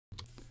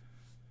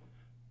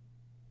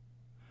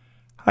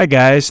Hi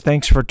guys,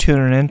 thanks for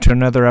tuning in to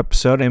another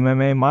episode of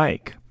MMA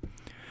Mike.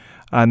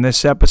 On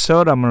this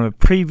episode, I'm going to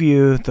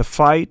preview the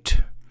fight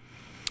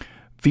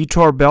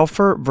Vitor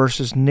Belfort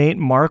versus Nate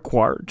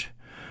Marquardt.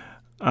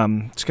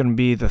 It's going to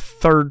be the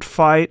third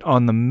fight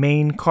on the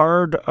main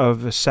card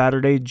of the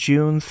Saturday,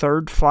 June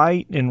 3rd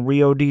fight in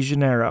Rio de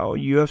Janeiro,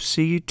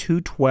 UFC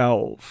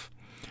 212.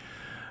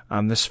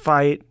 This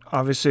fight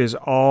obviously is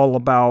all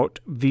about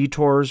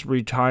Vitor's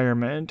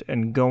retirement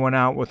and going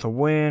out with a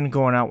win,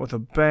 going out with a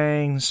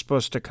bang. It's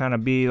supposed to kind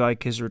of be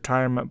like his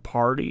retirement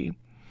party.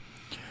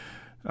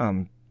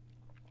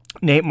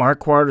 Nate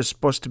Marquardt is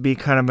supposed to be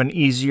kind of an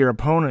easier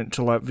opponent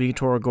to let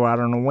Vitor go out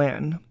on a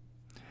win.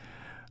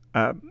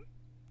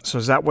 So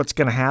is that what's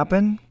going to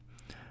happen?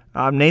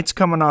 Nate's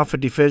coming off a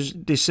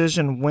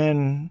decision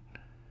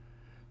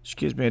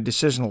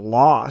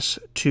loss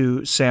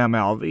to Sam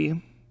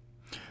Alvey.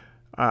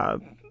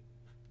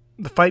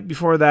 The fight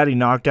before that, he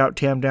knocked out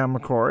Tamdan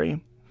McCrory,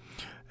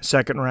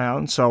 second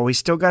round, so he's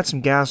still got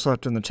some gas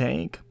left in the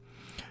tank.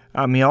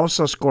 He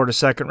also scored a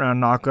second-round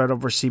knockout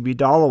over CB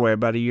Dalloway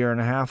about a year and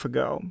a half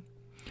ago.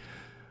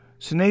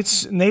 So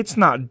Nate's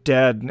not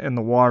dead in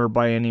the water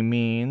by any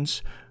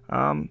means.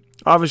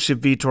 Obviously,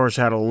 Vitor's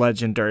had a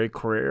legendary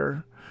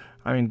career.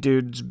 I mean,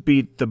 dude's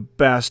beat the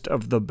best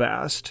of the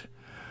best.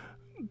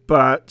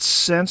 But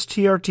since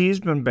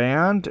TRT's been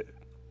banned,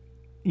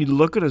 you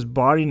look at his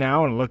body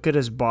now and look at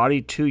his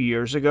body 2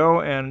 years ago,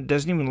 and it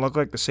doesn't even look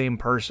like the same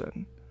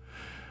person.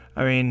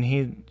 I mean,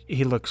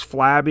 he looks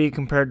flabby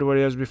compared to what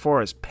he was before.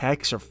 His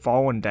pecs are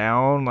falling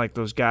down like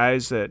those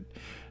guys that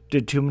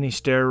did too many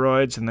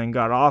steroids and then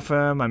got off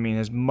him. I mean,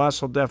 his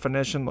muscle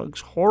definition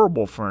looks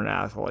horrible for an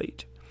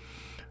athlete.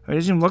 I mean, he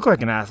doesn't even look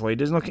like an athlete.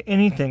 He doesn't look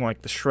anything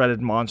like the shredded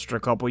monster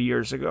a couple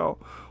years ago.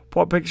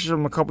 Pull up pictures of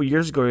him a couple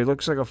years ago, he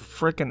looks like a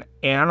freaking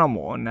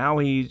animal, and now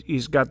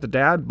he's got the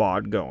dad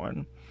bod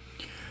going.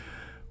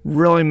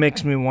 Really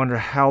makes me wonder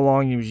how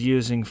long he was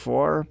using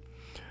for.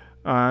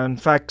 In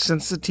fact,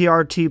 since the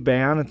TRT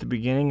ban at the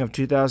beginning of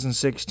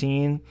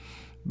 2016,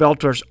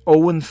 Beltor's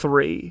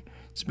 0-3.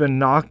 He's been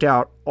knocked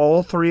out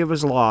all three of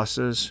his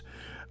losses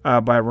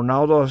by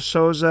Ronaldo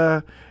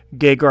Souza,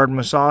 Gegard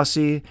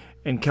Mousasi,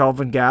 and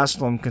Kelvin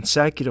Gastelum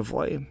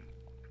consecutively.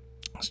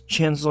 His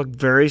chins look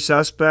very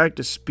suspect.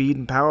 His speed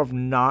and power have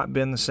not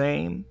been the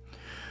same.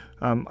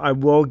 I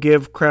will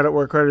give credit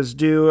where credit is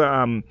due.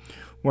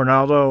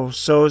 Ronaldo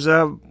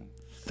Souza,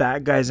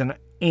 that guy's an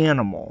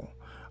animal.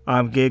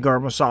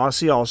 Gegard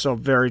Mousasi, also a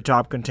very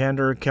top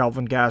contender.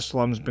 Kelvin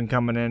Gastelum's been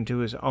coming into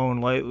his own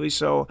lately.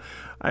 So,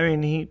 I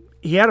mean,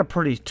 he had a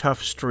pretty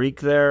tough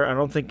streak there. I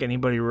don't think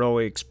anybody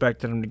really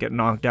expected him to get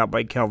knocked out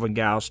by Kelvin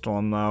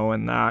Gastelum, though.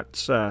 And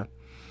that's, I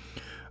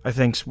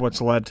think,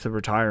 what's led to the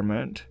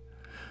retirement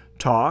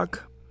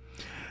talk.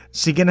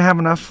 Is he going to have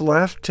enough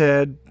left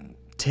to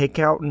take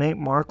out Nate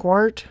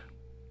Marquardt?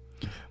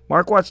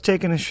 Marquardt's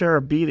taken his share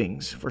of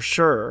beatings, for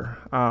sure.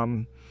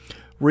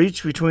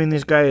 Reach between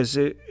these guys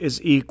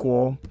is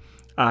equal.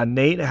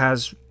 Nate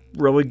has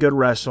really good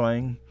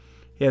wrestling.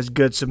 He has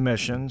good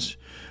submissions.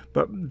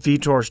 But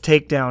Vitor's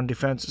takedown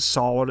defense is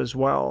solid as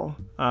well.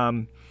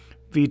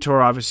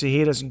 Vitor, obviously,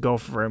 he doesn't go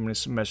for very many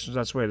submissions.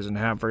 That's why he doesn't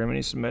have very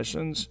many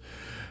submissions.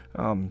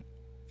 I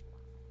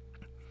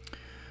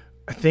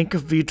think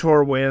if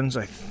Vitor wins,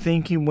 I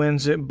think he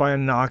wins it by a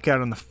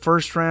knockout in the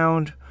first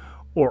round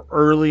or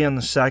early in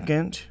the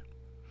second.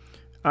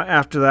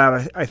 After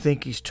that, I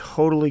think he's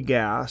totally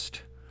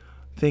gassed.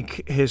 I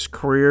think his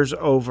career's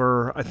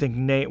over. I think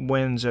Nate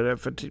wins it.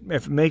 If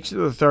it makes it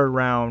to the third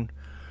round,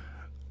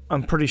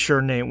 I'm pretty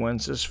sure Nate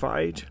wins this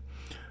fight.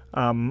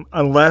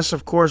 Unless,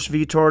 of course,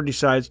 Vitor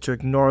decides to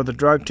ignore the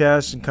drug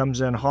test and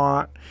comes in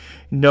hot.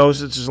 He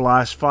knows it's his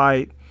last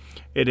fight.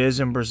 It is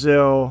in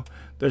Brazil.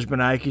 There's been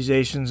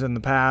accusations in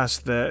the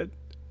past that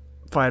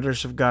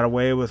fighters have got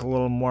away with a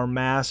little more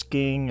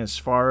masking as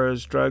far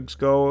as drugs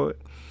go.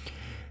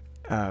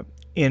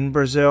 In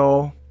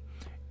Brazil,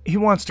 he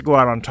wants to go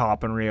out on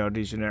top in Rio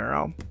de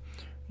Janeiro.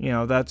 You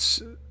know,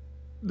 this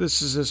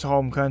is his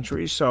home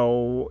country,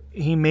 so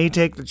he may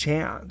take the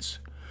chance.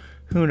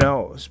 Who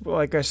knows? But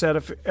like I said,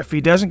 if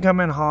he doesn't come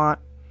in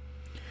hot,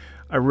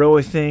 I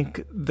really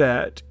think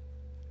that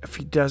if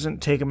he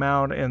doesn't take him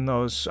out in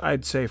those,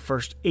 I'd say,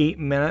 first 8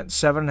 minutes,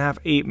 7.5,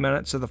 8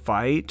 minutes of the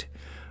fight,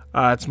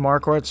 it's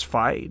Marquardt's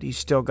fight. He's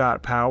still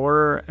got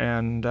power,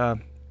 and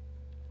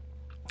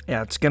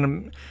yeah, it's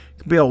going to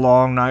be a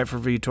long night for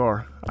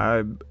Vitor.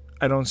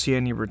 I don't see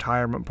any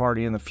retirement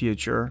party in the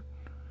future.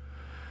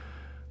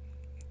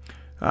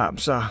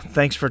 So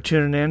thanks for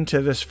tuning in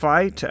to this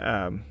fight.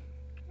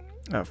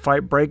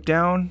 Fight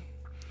breakdown.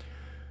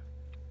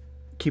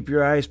 Keep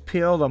your eyes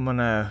peeled. I'm going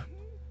to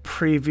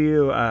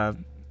preview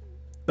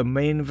the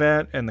main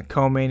event and the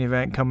co-main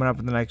event coming up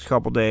in the next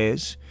couple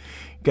days.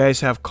 You guys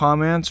have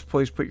comments,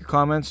 please put your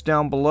comments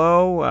down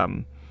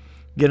below.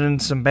 Get in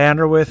some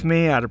banter with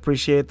me. I'd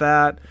appreciate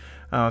that.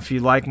 If you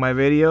like my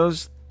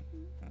videos,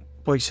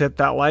 please hit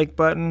that like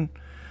button.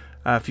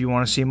 If you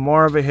want to see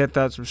more of it, hit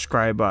that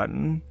subscribe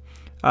button.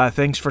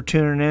 Thanks for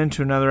tuning in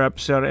to another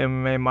episode of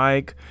MMA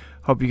Mike.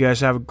 Hope you guys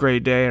have a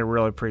great day, and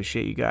really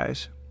appreciate you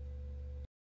guys.